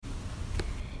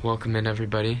Welcome in,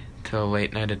 everybody, to a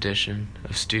late night edition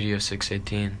of Studio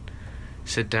 618.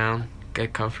 Sit down,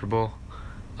 get comfortable,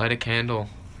 light a candle,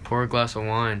 pour a glass of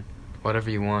wine, whatever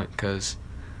you want, because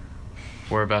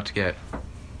we're about to get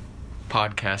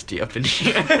podcasty up in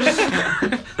here.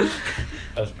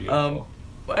 That's beautiful.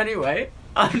 Anyway,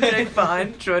 I'm Jake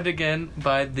Fine, joined again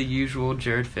by the usual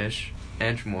Jared Fish,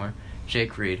 Andrew Moore,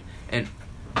 Jake Reed, and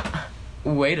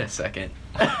wait a second.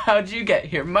 How'd you get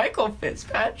here? Michael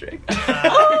Fitzpatrick.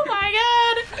 Oh my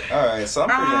god! Alright, so I'm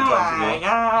pretty uncomfortable. Oh my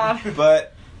god!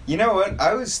 But, you know what?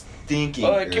 I was thinking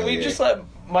Can we earlier- just let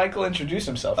Michael introduce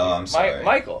himself? Oh, I'm sorry.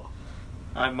 Michael.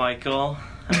 I'm Michael.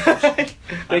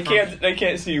 They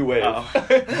can't see you wave. Oh.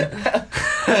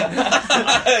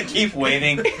 Keep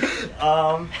waving.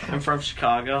 I'm from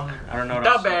Chicago. I don't know what The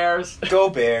else. Bears. Go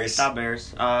Bears. Stop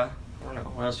Bears. I don't know.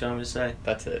 What else do you want me to say?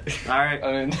 That's it. Alright.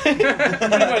 I mean, pretty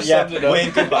much Yeah, sums it up.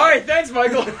 wave goodbye. Alright, thanks,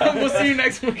 Michael. We'll see you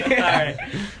next week. Alright.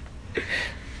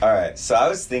 Alright, so I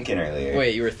was thinking earlier.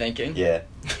 Wait, you were thinking? Yeah.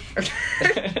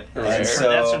 And so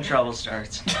That's when trouble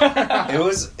starts.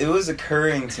 it was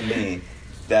occurring to me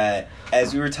that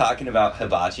as we were talking about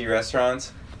hibachi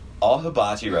restaurants, all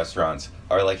hibachi restaurants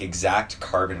are like exact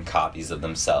carbon copies of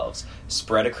themselves,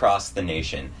 spread across the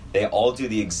nation. They all do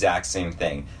the exact same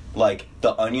thing. Like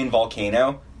the Onion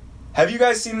Volcano. Have you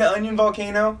guys seen the Onion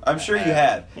Volcano? I'm sure you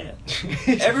have. Yeah.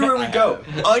 Everywhere we go,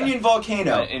 Onion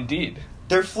Volcano. Indeed.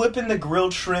 They're flipping the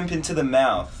grilled shrimp into the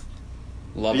mouth.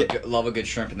 Love Yeah. love a good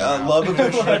shrimp in the mouth. Love a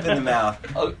good shrimp in the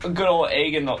mouth. A good old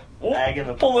egg in the. Egg in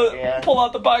the- yeah. Pull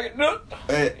out the pocket.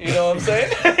 You know what I'm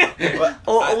saying? But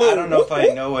I don't know if I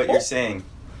know what you're saying.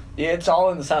 Yeah, it's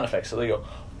all in the sound effects. So they go,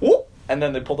 whoop, and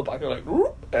then they pull the pocket like,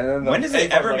 whoop, and then. When does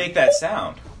it ever make that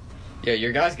sound? Yeah,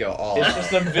 your guys go all. It's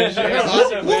just a visual. It's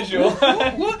just a visual.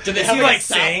 Do they Is have he like, like a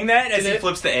sound- saying that as do he they-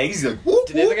 flips the eggs? He's like, whoop,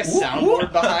 Do they have like a whoop, whoop.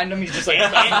 soundboard behind him? He's just like.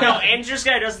 No, Andrew's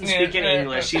guy doesn't speak in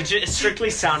English. He just strictly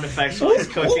sound effects while he's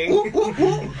cooking.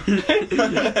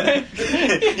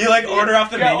 You like order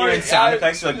off the Yeah, menu or- and sound yeah,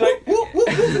 effects. You're like, like- whoop, whoop,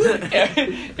 whoop,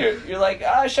 whoop. you're like,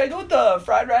 should I go with the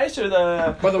fried rice or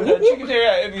the chicken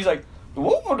teriyaki? And he's like,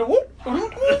 whoop, whoop, whoop, whoop,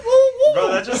 whoop.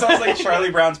 Bro, that just sounds like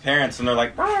Charlie Brown's parents when they're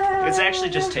like, It's actually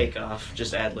just takeoff,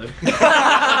 just ad lib.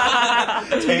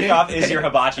 Takeoff is your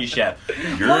hibachi chef.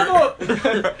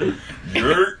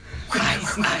 You're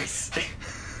Ice.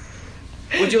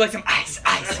 Would you like some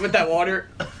ice with that water?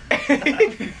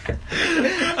 Imagine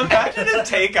if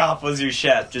Takeoff was your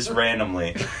chef just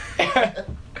randomly. Yeah,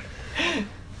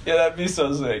 that'd be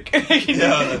so sick. Yeah,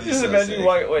 that'd be Just so imagine sick.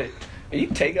 wait, are you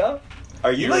Takeoff?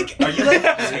 Are you like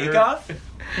Takeoff?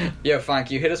 Yo, fine.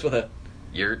 Can you hit us with a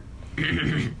yurt?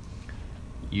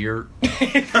 You're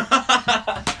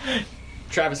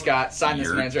Travis Scott, sign this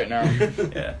Yurt. man's right now.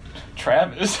 Yeah.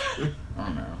 Travis. I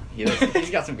don't know.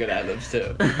 He's got some good ad libs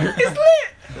too. It's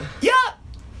lit. Yeah.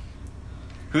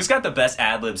 Who's got the best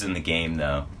ad libs in the game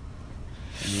though?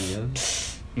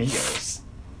 Migos.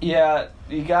 Yeah,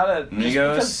 you gotta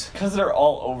Migos? because they're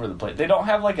all over the place. They don't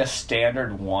have like a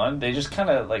standard one. They just kind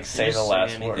of like say just the say last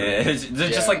anything. word. Yeah, it's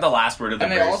just Yeah. like the last word of the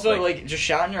And they verse. also like just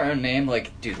shouting your own name,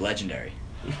 like, dude, legendary.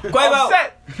 Quavo!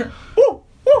 Offset. Woo,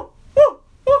 woo, woo,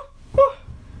 woo, woo.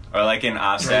 Or like in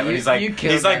Offset Bro, when you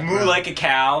killed he's like that, moo bro. like a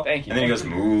cow. Thank you. And then he goes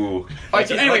moo. Alright,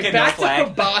 so anyway, a back no flag. to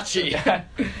hibachi.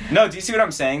 No, do you see what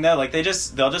I'm saying though? Like they'll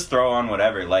just throw on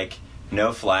whatever. Like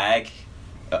no flag,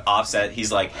 Offset.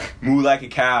 He's like moo like a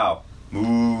cow,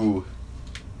 moo.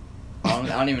 I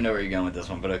don't even know where you're going with this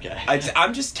one, but okay.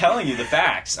 I'm just telling you the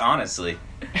facts, honestly.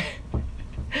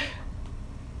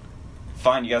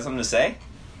 Fine, you got something to say?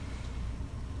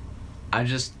 I've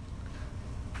Use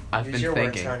been your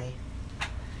thinking. words, honey.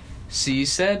 So you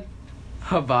said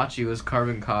hibachi was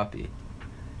carbon copy,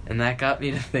 and that got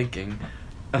me to thinking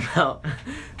about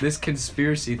this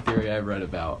conspiracy theory I read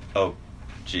about. Oh,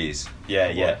 jeez.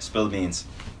 Yeah. Spill the beans.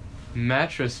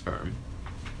 Mattress Firm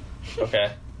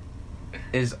Okay.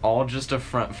 is all just a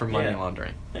front for money Yeah.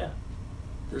 laundering.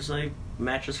 There's like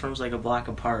mattress firms like a block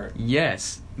apart.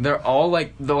 Yes, they're all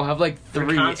like they'll have like They're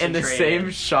 3 in the concentrated. same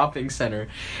shopping center,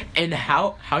 and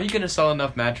how are you gonna sell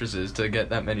enough mattresses to get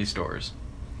that many stores?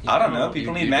 I don't know. You-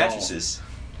 People you need don't. mattresses.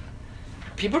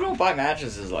 People don't buy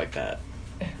mattresses like that.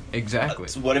 Exactly.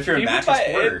 So what if you're a People mattress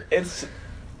buy- hoarder? It's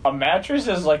a mattress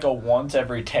is like a once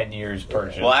every 10 years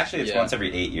purchase. Well, actually, it's Yeah. once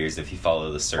every 8 years if you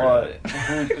follow the Well,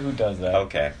 CERTA. who does that?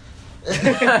 Okay.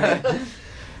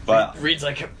 But Reads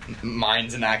like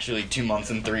mine's in actually 2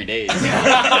 months and 3 days.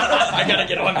 I gotta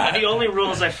get on that. The only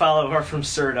rules I follow are from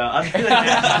CERTA. Other than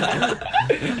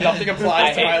that, Nothing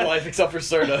applies to my life except for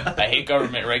CERTA. I hate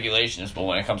government regulations, but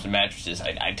when it comes to mattresses,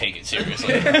 I take it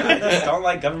seriously. I just don't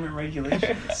like government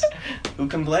regulations. Who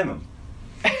can blame them?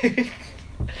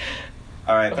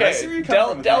 All right, but I see where Okay, you're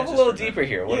coming from delve with a little mattress deeper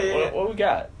here. What, Yeah, yeah. what we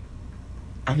got?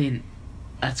 I mean,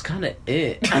 that's kind of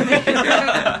it.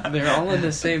 I mean, they're all in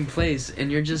the same place,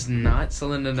 and you're just not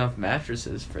selling enough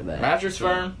mattresses for that. Mattress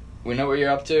firm, we know what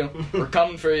you're up to. We're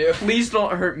coming for you. Please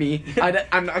don't hurt me.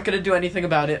 I'm not gonna do anything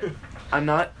about it. I'm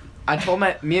not. I told me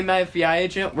and my FBI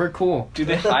agent, we're cool. Do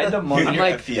they hide the money? You're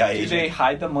like, FBI Do agent. they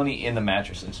hide the money in the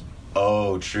mattresses?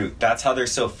 Oh, true. That's how they're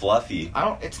so fluffy.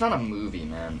 It's not a movie,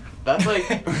 man. That's like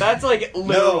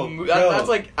literal. No. That's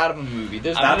like out of a movie.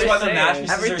 There's That's I'm why just the saying,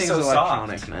 mattresses Everything's are so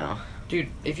electronic soft. now. dude.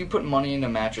 If you put money in a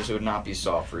mattress, it would not be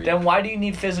soft for you. Then why do you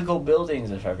need physical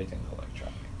buildings if everything's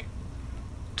electronic?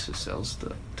 To sell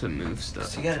stuff, to move stuff.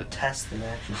 So you gotta test the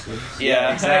mattresses.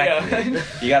 Yeah, exactly.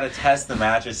 You gotta test the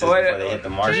mattresses Wait, before they hit the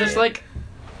market. Just like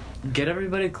get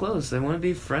everybody close. They want to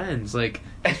be friends. Like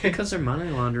just because they're money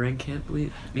laundering can't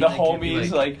mean The they can't be,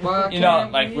 homies, like, Why you know,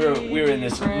 can't like we were in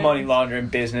this friends? money laundering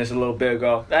business a little bit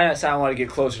ago. That's how I want to get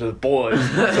closer to the boys.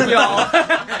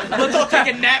 Let's all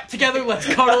take a nap together. Let's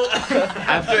cuddle.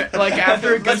 after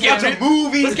a good Let's get day, to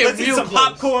movies. Let's Get eat real some close.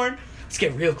 popcorn. Let's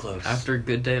get real close. after a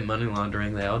good day of money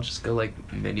laundering, they all just go like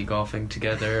mini golfing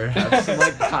together, have some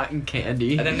like cotton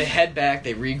candy. And then they head back.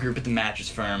 They regroup at the mattress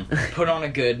firm. Put on a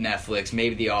good Netflix,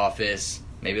 maybe The Office,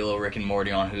 maybe a little Rick and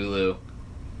Morty on Hulu.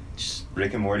 Just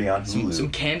Rick and Morty on Hulu. some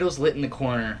candles lit in the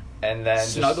corner. And then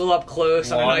Snuggle up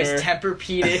close on a wander. nice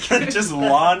Tempur-Pedic. Just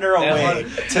launder Yeah, away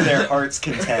to their heart's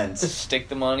content. just stick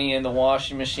the money in the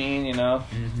washing machine, you know.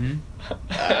 Mm-hmm.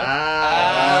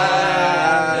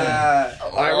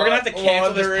 Alright, we're gonna have to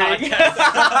cancel this Laundering.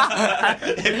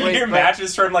 podcast. Wait, Your but-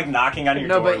 mattress firm like knocking on your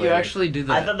No, door. but you later. actually do I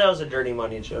that. thought that was a dirty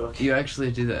money joke. You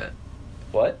actually do that.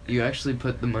 What? You actually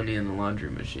put the money in the laundry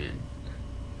machine.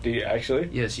 Do you actually?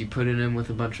 Yes, you put it in with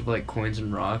a bunch of like coins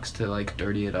and rocks to like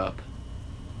dirty it up.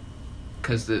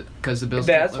 Cause the bills.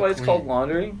 That's can't why look it's called clean.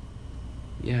 laundering?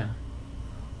 Yeah.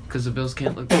 Cause the bills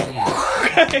can't look clean.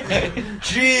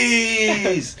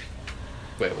 Jeez.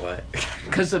 Wait, what?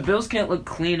 Cause the bills can't look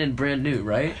clean and brand new,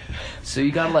 right? So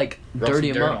you gotta like Rub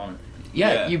dirty some them dirt up. on it.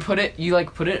 Yeah, Yeah. you put it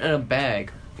in a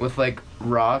bag with like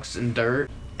rocks and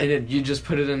dirt, and then you just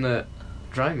put it in the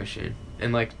drying machine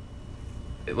and like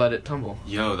let it tumble.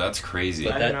 Yo, that's crazy.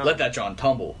 Let that John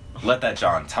tumble. Let that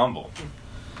John tumble.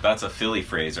 That's a Philly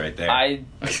phrase right there. I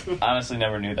honestly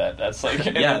never knew that. That's like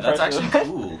yeah, that's impressive. actually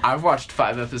cool. I've watched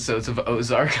 5 episodes of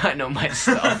Ozark. I know my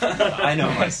stuff. I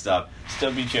know my stuff.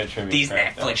 Still beat you at trivia. These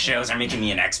crack, Netflix shows are making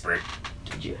me an expert.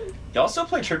 Did you? Y'all still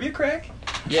play Trivia Crack?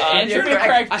 Yeah, though. Trivia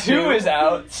Crack 2 is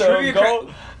out, so Trivia go.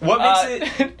 What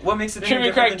makes it? What makes it? any Trivia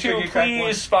different Crack than 2, Trivia Crack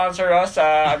please sponsor us.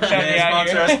 I'm shouting Yeah, out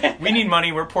sponsor here. us. We need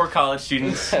money. We're poor college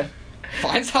students.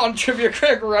 Find out on Trivia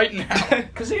Craig right now.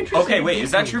 Okay, wait.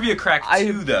 Is that Trivia Crack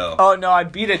 2 though? Oh no, I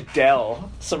beat Adele,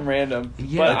 some random.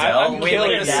 Yeah. but Adele? I'm Wait,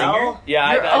 killing like the Adele. singer?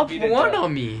 Yeah, You're I up beat one Adele.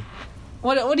 on me.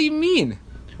 What do you mean?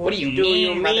 What do you Do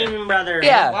you mean, mean, brother?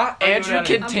 Yeah. What are you Andrew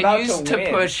running? continues I'm about to to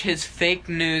win. push his fake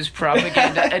news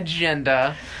propaganda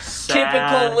agenda.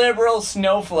 Typical liberal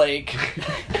snowflake.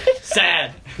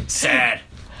 Sad. Sad.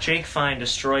 Jake Fine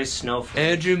destroys Snowflake.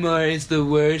 Andrew Moore is the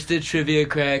worst at Trivia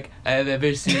Crack I have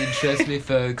ever seen. Trust me,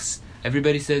 folks.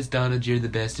 Everybody says, Donald, you're the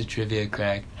best at Trivia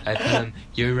Crack. I tell him,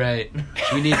 you're right.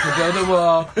 We need to build a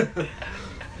wall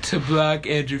to block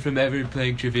Andrew from ever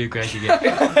playing Trivia Crack again.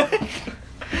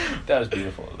 That was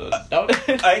beautiful.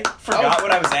 I forgot what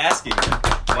I was asking.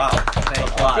 Wow.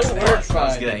 Applause. Good That work, was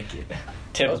Fine. good. Thank you.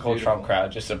 Typical beautiful. Trump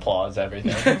crowd just applauds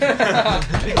everything. Was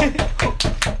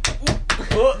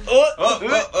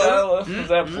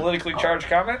that a politically charged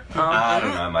comment? I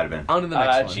don't know. It might have been. On to the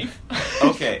next one. Chief.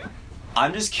 Okay.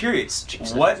 I'm just curious.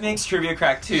 What makes Trivia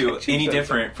Crack 2 any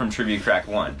different from Trivia Crack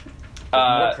 1?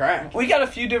 More crack. We got a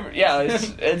few different. Yeah,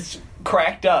 it's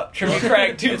cracked up. Trivia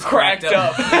Crack 2 It's cracked cracked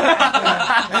up.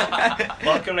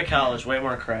 Welcome to college. Way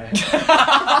more crack.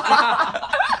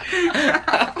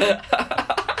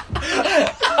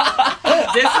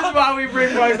 This is why we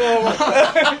bring Michael along.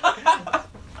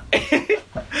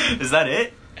 Is that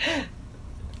it?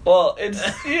 Well, it's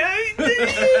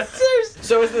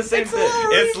So it's the same thing.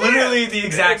 It's literally the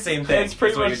exact same thing. It's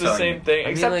pretty is what much you're the telling same me. thing, I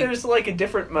mean, except like- there's like a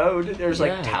different mode. There's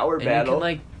like Yeah, tower and you battle. can,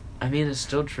 like, I mean, it's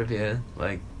still trivia.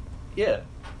 Like, Yeah,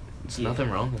 there's nothing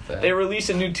wrong with that. they release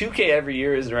a new 2K every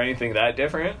year. Is there anything that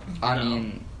different? I No.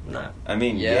 mean, Nah. I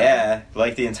mean, Yeah. yeah.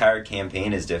 Like the entire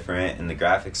campaign is different, and the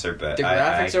graphics are better. the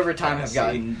graphics over time I have see.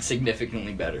 gotten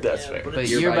significantly better. That's Yeah, fair. but But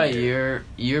it's- year by year,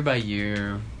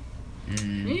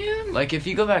 like if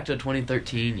you go back to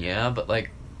 2013, yeah, but like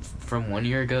from 1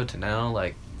 year ago to now,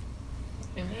 like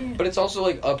But it's also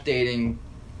like updating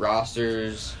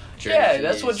rosters. Yeah,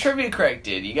 that's what Trivia Crack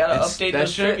did. You gotta update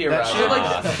those trivia rounds.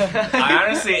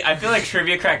 I feel like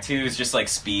Trivia Crack 2 is just like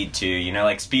Speed 2. You know,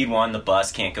 like Speed 1, the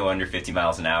bus can't go under 50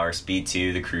 miles an hour. Speed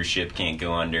 2, the cruise ship can't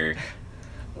go under.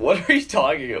 What are you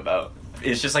talking about?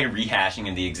 It's just like rehashing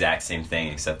of the exact same thing,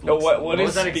 except... No, what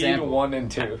is that Speed example? 1 and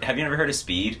 2? Have you never heard of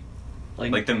Speed?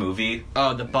 Like the movie?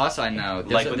 Oh, the bus, I know.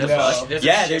 Like with the bus?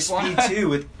 There's Speed 2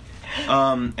 with...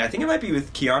 I think it might be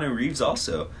with Keanu Reeves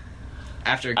also.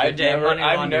 After a good day of money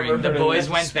laundering, the boys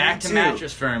went back to Speed 2.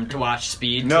 Mattress Firm to watch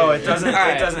Speed 2. No, it doesn't.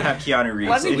 Alright. It doesn't have Keanu Reeves.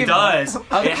 Let me It give- does.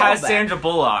 I'll It has call back. Sandra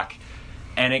Bullock,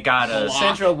 and it got a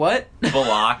Sandra what?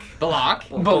 Bullock. Bullock?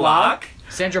 Bullock.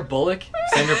 Sandra Bullock?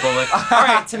 Sandra Bullock. All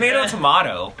right,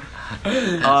 tomato.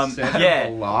 Yeah.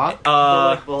 Bullock?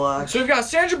 Bullock. So we've got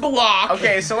Sandra Bullock.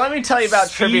 Okay, so let me tell you about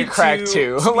Trivia Crack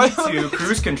 2. Speed 2,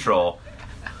 Cruise Control.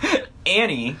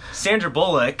 Annie, Sandra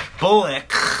Bullock,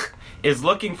 is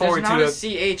looking There's forward not to a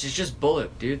CH, it's just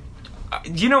Bullock, dude.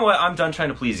 You know what? I'm done trying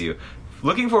to please you.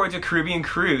 Looking forward to a Caribbean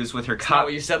cruise with her Not cop.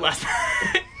 what you said last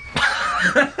night.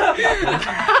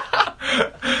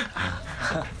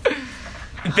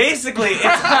 Basically, it's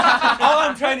all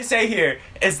I'm trying to say here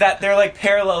is that they're like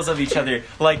parallels of each other.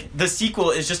 Like the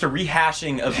sequel is just a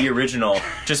rehashing of the original,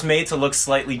 just made to look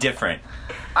slightly different.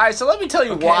 Alright, so let me tell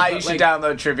you why but you should like-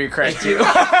 download Trivia Crack 2. If you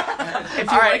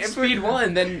Alright, like Speed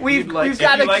 1, then we've you'd like... we've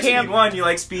got If you a like camp. Speed 1, you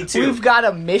like Speed 2. We've got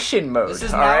a mission mode. This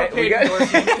is all now right? a paid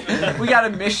endorsement. We got a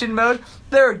mission mode.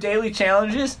 There are daily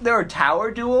challenges. There are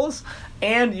tower duels,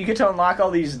 and you get to unlock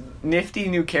all these nifty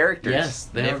new characters. Yes,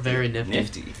 they are very nifty.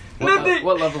 Nifty.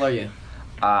 What level are you?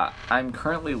 I'm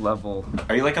currently level.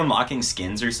 Are you like unlocking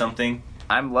skins or something?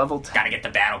 I'm level 10. Gotta get the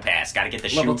battle pass. Gotta get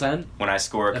the Level shoot 10? when I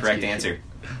score a That's correct easy. answer.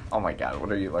 Oh my god,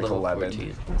 what are you, like Level 11?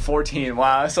 14. 14.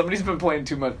 Wow, somebody's been playing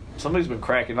too much. Somebody's been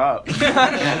cracking up.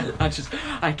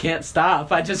 I can't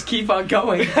stop. I just keep on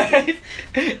going.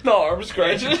 The arm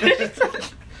scratching.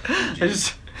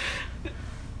 Just-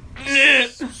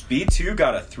 Speed 2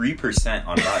 got a 3%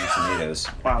 on Rotten Tomatoes.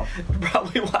 wow.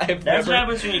 Probably why I've That's what never,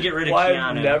 happens when you get rid of why Keanu.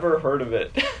 I've never heard of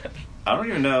it. I don't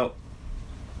even know.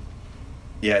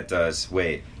 Yeah, it does.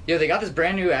 Wait. Yo, they got this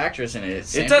brand new actress in it.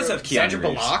 It's It does have Keanu Sandra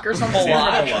Reeves. Bullock or something?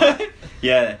 Bullock.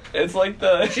 Yeah. It's like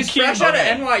the She's Key- fresh out of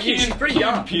okay. NYU. She's pretty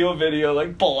young. Peel video,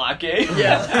 like Balake.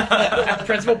 Yeah.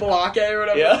 Principal Bullock or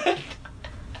whatever. Yeah.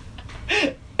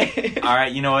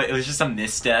 Alright, you know what? It was just a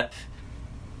misstep.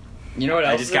 You know what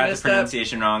else I just got the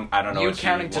pronunciation wrong. I don't know You what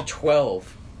counting to what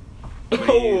 12. are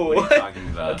you talking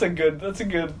about? That's a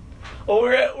good. Oh,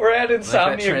 we're at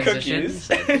Insomnia transition? Cookies.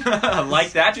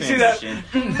 like that You see that?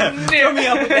 transition. Throw me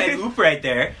up with that hoop right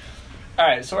there. All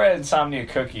right, so we're at Insomnia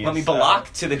Cookies. Let me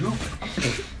block to the hoop.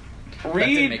 That didn't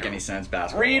Reed, make any sense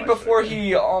basketball. Reed before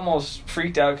he almost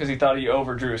freaked out because he thought he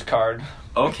overdrew his card.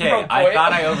 Okay, Bro, I boy.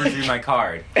 thought I overdrew my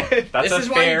card. That's This a is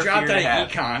why fair you dropped fear to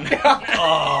out have. of econ.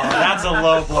 Oh, that's a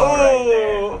low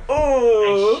blow right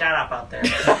Oh, Hey, shut up out there.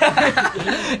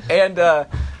 and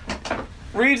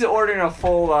Reed's ordering a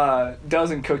full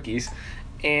dozen cookies,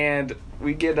 and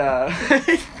we get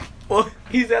well,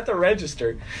 he's at the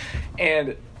register,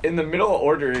 and in the middle of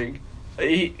ordering,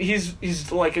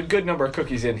 he's like a good number of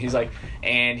cookies in. He's like,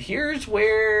 and here's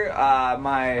where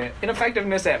my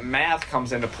ineffectiveness at math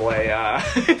comes into play.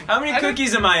 How many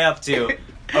cookies am I up to?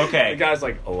 The Okay. guy's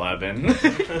like 11.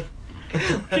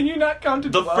 Can you not count to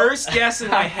The 12? first guess in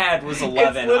my head was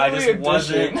 11. It's I literally just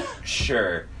wasn't addition.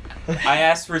 sure. I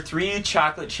asked for 3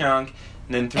 chocolate chunk,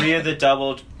 and then 3 of the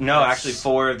double. No, actually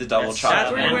 4 of the double that's chocolate.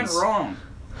 That's where you went ones. wrong.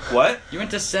 What? You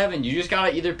went to 7. You just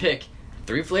gotta either pick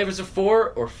 3 flavors of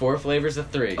 4 or 4 flavors of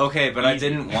 3. Okay, but I Easy.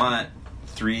 didn't want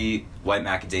 3 white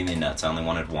macadamia nuts. I only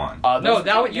wanted 1. No,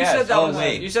 that you said that Oh, was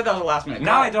wait. you said that was a last minute.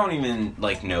 Now call. I don't even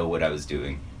know what I was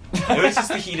doing. It was just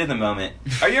the heat of the moment.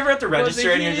 Are you ever at the register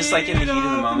and you're just like in the heat of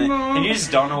the moment and you just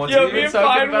don't know what Yo, to me do? and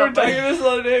Fine were talking this the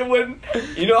other day when,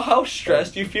 you know how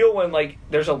stressed you feel when, like,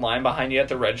 there's a line behind you at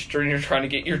the register and you're trying to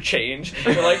get your change.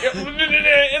 You're like,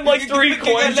 and like 3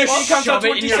 coins Just fall- comes out Shove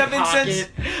it in your 27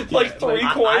 cents. like 3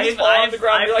 coins fall on the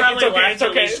ground. You're like, probably it's okay, left it's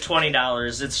okay. at least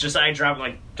 $20. It's just I dropped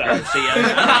like, alright, see ya.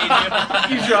 I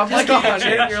You drop like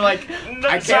 100, you're like, need you.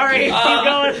 I can't Sorry, believe- keep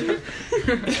going.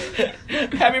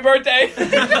 Happy birthday!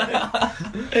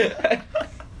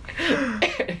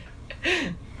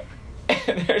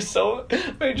 And there's so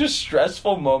many just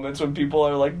stressful moments when people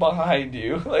are like behind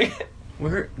you. Like,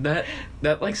 Where that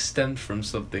like stemmed from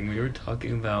something we were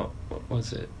talking about. What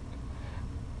was it?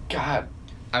 God.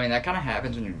 I mean, that kind of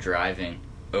happens when you're driving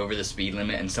over the speed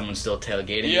limit and someone's still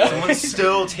tailgating. Yeah. Someone's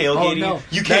still tailgating. Oh, no.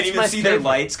 You can't That's even my see their favorite.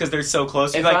 lights because they're so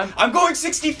close. You're If like, I'm going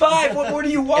 65. What more do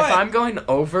you want? If I'm going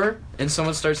over and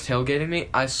someone starts tailgating me,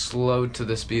 I slow to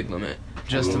the speed limit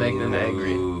just to make them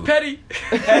angry. Ooh. Petty.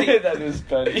 That is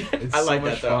petty. It's I like so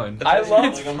much that, though. fun. I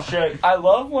love Like, I'm sure. I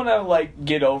love when I like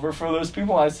get over for those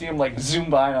people. I see them like zoom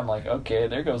by, and I'm like, okay,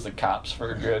 there goes the cops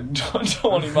for a good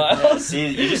 20 miles. See,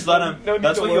 you just let them. No need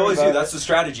That's to what you worry always do. about That's the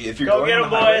strategy. If you're Go going get on 'em,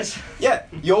 the highway- boys. Yeah,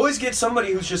 you always get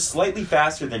somebody who's just slightly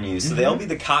faster than you, so they'll be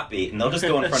the cop bait, and they'll just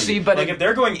go in front of See, you. but Like in- if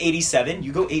they're going 87,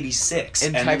 you go 86,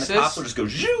 In and Texas- then the cops will just go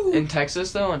zhoo. In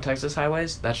Texas, though, on Texas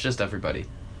highways, that's just everybody.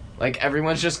 Like,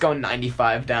 everyone's just going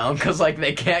 95 down because, like,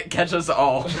 they can't catch us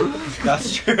all.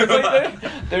 That's true.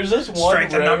 There's this one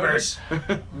Strength in road numbers.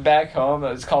 back home.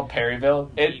 It's called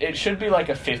Perryville. It should be like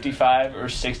a 55 or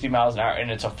 60 miles an hour, and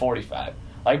it's a 45.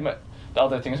 Like the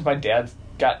other thing is, my dad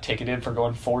got ticketed for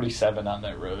going 47 on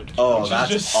that road. Oh, which that's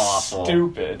is just awful.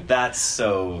 Stupid. That's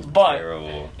so But-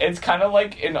 terrible. It's kind of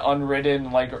like an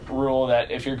unwritten like rule that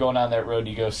if you're going on that road,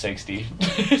 you go 60.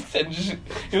 And just,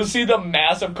 you'll see the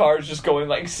massive cars just going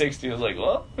like 60. It's like,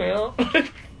 well, you know,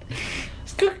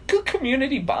 it's good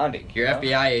community bonding. Your you know?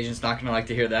 FBI agent's not gonna like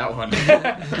to hear that one.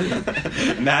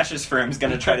 Mattress Firm's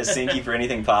gonna try to sink you for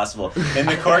anything possible. In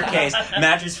the court case,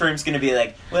 Mattress Firm's gonna be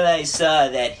like, well, I saw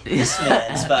that this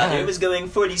man's father was going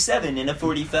 47 in a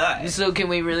 45. So, can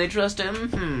we really trust him?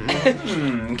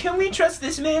 Can we trust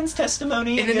this man's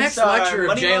testimony? In the next against our lecture of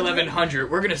money laundering? J1100,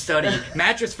 we're gonna study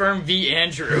Mattress Firm v.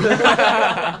 Andrew,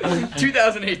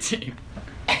 2018.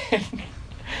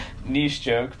 Niche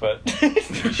joke, but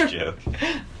Niche joke.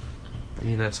 I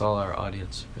mean, that's all our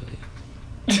audience,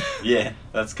 really. Yeah,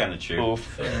 that's kind of true.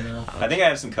 Oof. I think I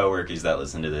have some coworkers that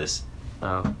listen to this.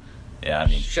 Oh. Yeah, I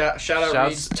mean, Shout out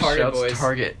Reed's Target shouts boys.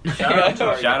 Target. shout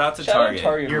out to Target.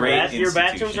 Your, Great your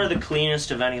bathrooms institution. are the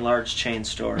cleanest of any large chain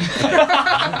store.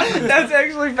 That's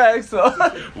actually facts, though.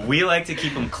 We like to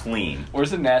keep them clean.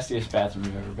 Where's the nastiest bathroom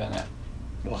you've ever been at?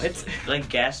 What? Like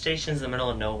gas stations in the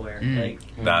middle of nowhere. Mm. Like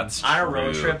That's on a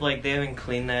road true. trip, like they haven't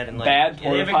cleaned that and like Bad they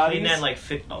porta haven't cleaned that in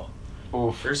potties? like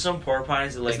Oof. there's some porta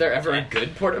potties that like Is there ever a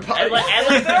good porta potty? and like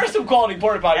There are some quality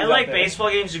porta potties. at like out there. baseball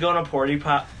games, you go in a porta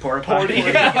potty. Porta potty.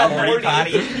 You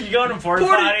go in a porta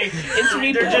potty. It's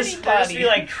me There porta just there's potty. be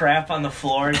like crap on the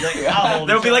floor. It's like, I'll hold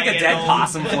There'll it be till like I a get dead home.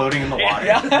 possum floating in the water.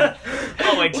 Yeah.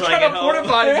 I'll wait till What I kind get of porta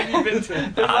home. potties have you been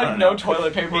to? There's I like don't no know.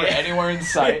 toilet paper anywhere in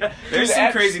sight. There's Dude, some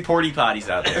at- crazy porty potties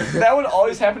out there. That would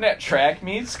always happen at track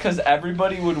meets because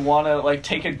everybody would want to like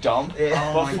take a dump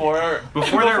before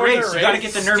Before their race, you gotta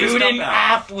get the nervous Student dump out.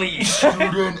 athlete.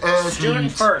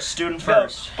 Student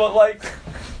first. But like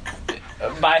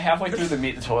by halfway through the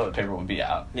meet, the toilet paper would be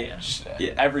out. Yeah. Just,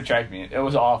 Yeah. Every track meet, it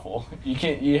was awful.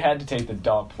 You had to take the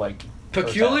dump like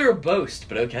Peculiar boast,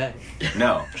 but okay.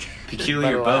 No.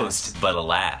 Peculiar But alas. boast, but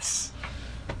alas.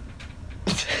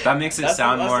 That makes it That's the-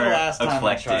 sound that's more the last time I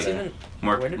tried eclectic. it. Even,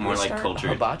 More where did more we like start?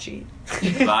 cultured. Hibachi.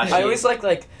 Hibachi. I always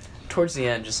like towards the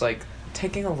end, just like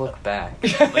taking a look back.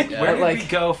 Like, Yeah. where did Like- we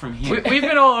go from here? We've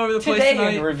been all over the place today in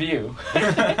tonight. review.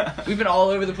 We've been all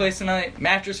over the place tonight.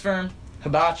 Mattress Firm,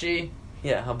 Hibachi,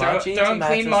 Yeah, hibachi. throwing to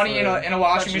clean Mattress money in Firm, a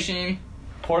washing Hibachi. machine,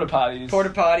 Porta potties. porta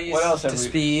potties. What else to have we?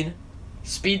 speed.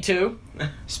 Speed 2,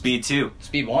 Speed 2.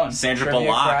 Speed 1. Sandra Trivia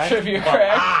Bullock. crack. Trivia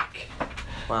crack.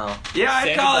 Wow. Yeah,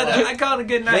 I'd call it a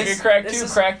good Trivia crack This too.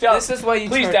 is- Cracked up. This is why you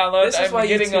Please turn- download. This is I'm why you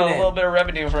getting a tune in. little bit of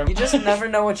revenue from. You just never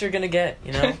know what you're gonna get.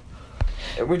 You know.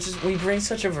 We bring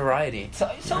such a variety.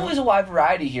 It's always a wide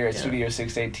variety here at Yeah. Studio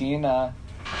 618.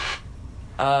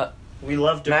 We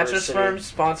love diversity. Mattress firms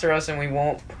sponsor us, and we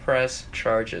won't press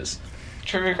charges.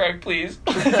 Trivia crack, please.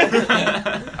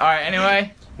 Alright,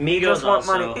 anyway, Migos Just want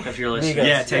also, money. if you're listening. Migos.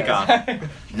 Yeah, take off.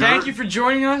 thank you for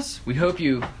joining us. We hope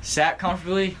you sat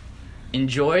comfortably,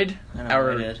 enjoyed I know,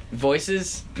 our I did.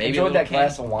 voices. Maybe a Enjoyed little that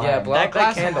glass of wine. Yeah, blow That out that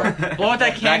glass of candle. wine. Blow out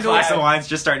that That candle. glass of wine's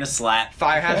just starting to slap.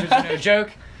 Fire hazards are no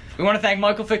joke. We want to thank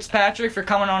Michael Fitzpatrick for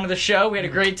coming on to the show. We had a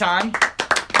great time.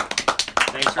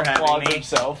 Thanks for having Applause me.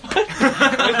 himself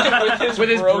With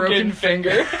his broken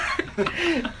finger.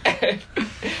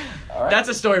 All right. That's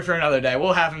a story for another day.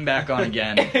 We'll have him back on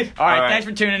again. All right, All right. thanks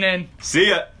for tuning in. See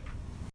ya.